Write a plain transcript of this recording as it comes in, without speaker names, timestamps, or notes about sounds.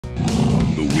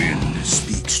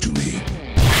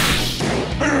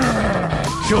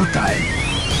Showtime!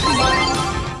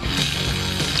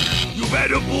 You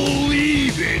better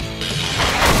believe it!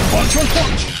 Punch on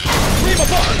punch! Prima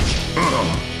punch!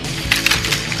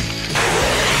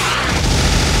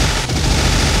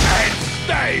 And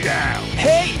stay down!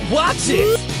 Hey, watch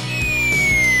it!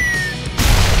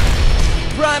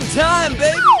 Prime time,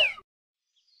 baby!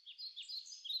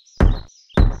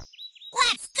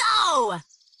 Let's go!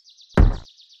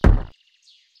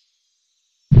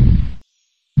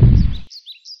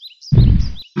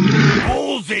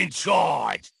 Who's in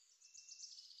charge?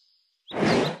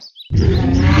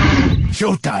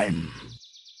 Showtime!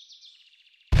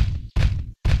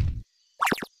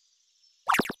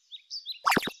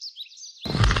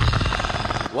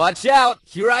 Watch out!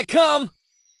 Here I come!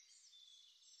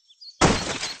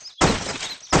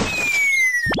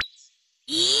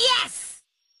 Yes!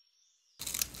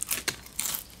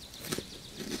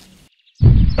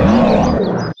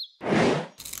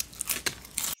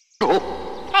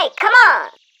 Hey, come on!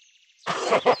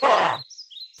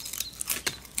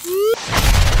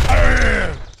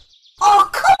 Oh,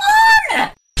 come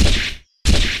on!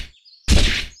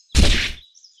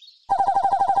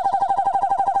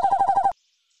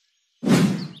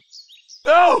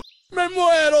 ¡Oh! ¡Me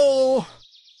muero!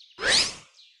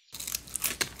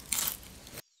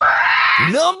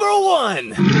 Number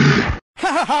one!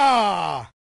 ¡Ja ja ja!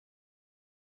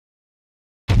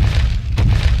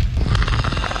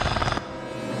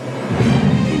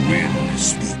 The wind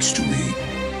speaks to me.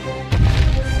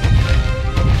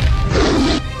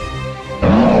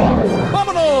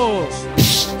 ¡Vámonos!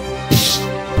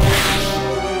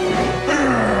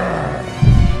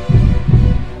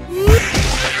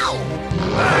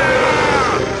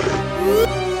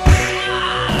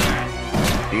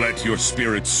 Let your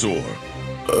spirit soar.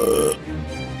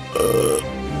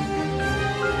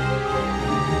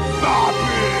 Stop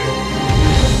it!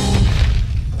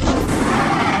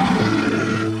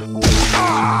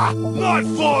 Not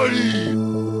funny!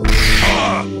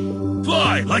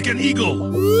 Fly like an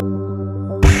eagle!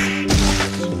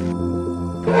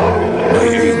 My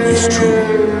aim is true.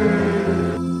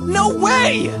 No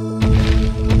way!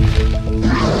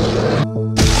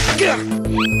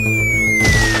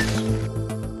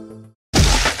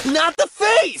 Not the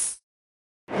face!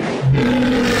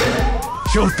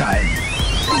 Showtime!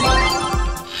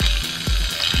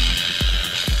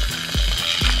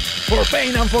 For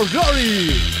pain and for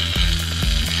glory!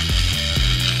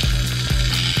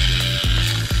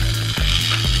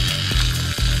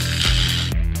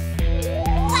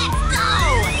 Let's go!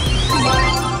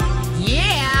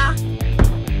 Yeah!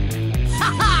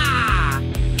 Ha-ha!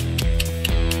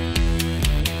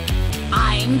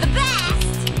 I'm the best!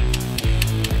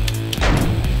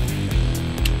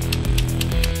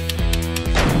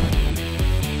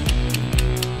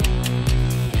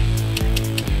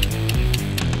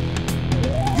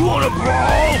 You wanna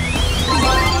brawl?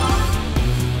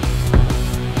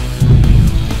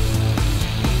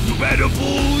 You better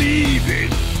believe it!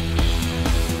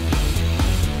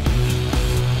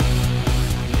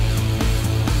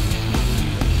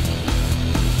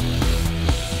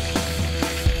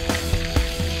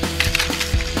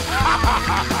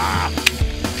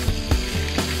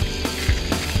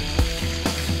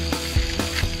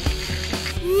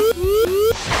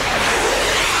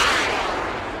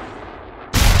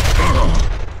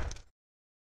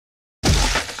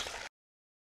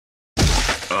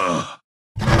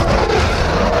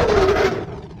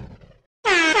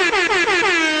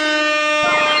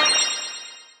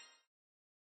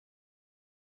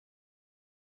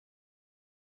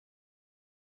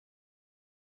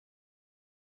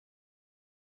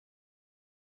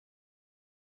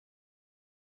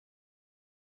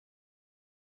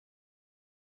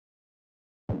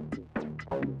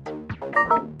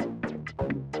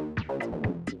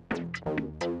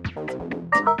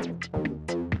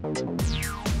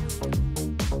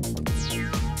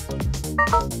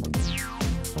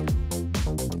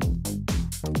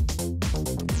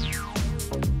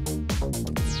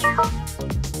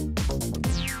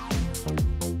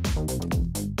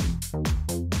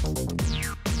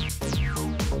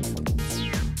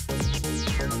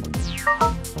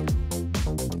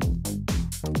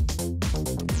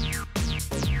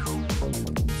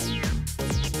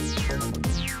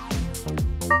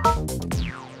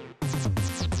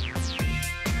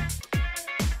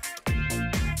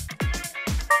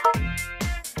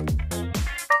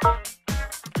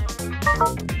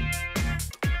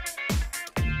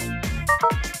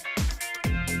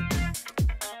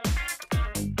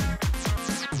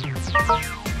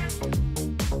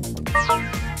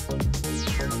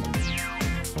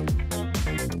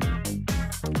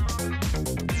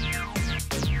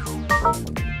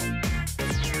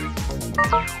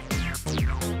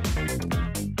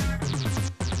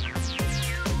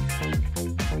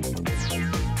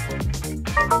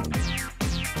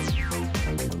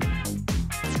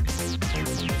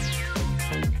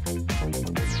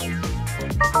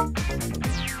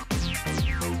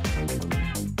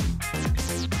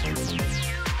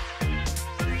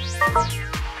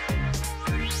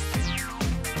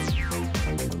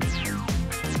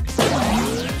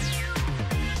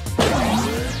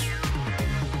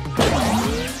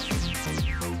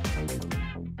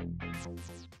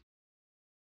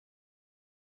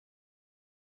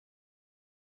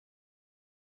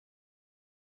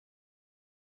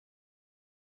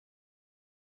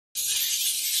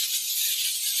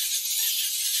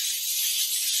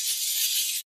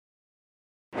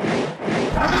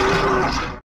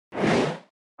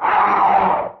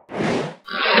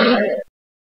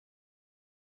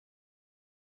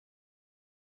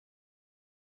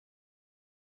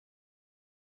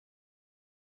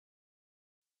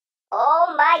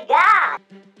 Oh my God!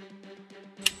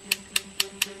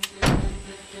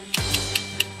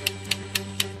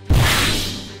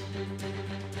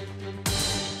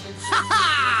 Ha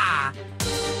ha!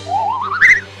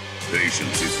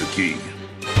 Patience is the key.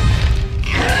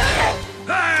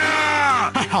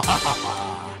 Ah!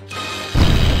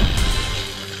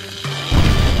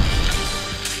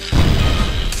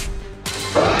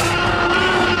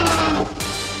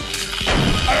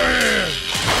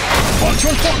 Punch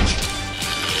on punch!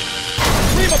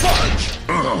 Leave a punch!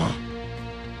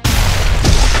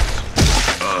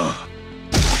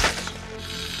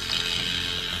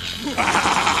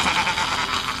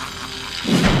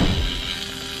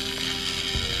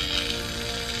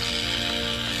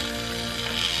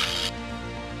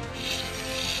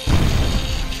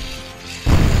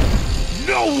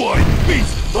 No one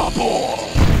beats the ball!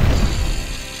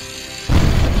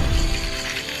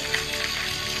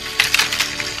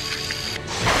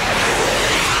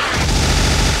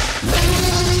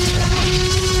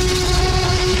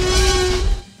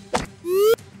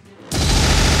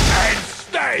 And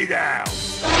stay down!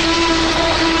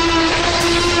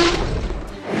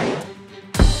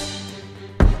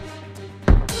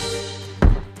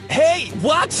 Hey,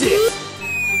 watch it!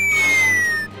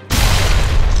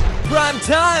 Prime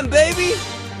time, baby!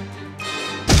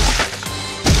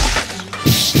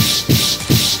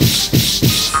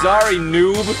 Sorry,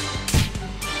 noob.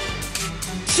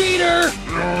 Cheater!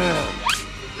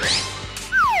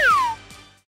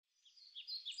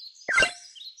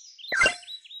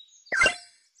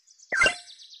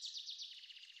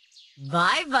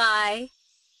 Bye-bye.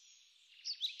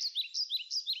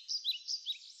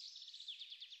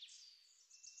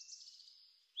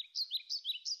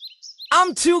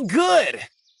 I'm too good!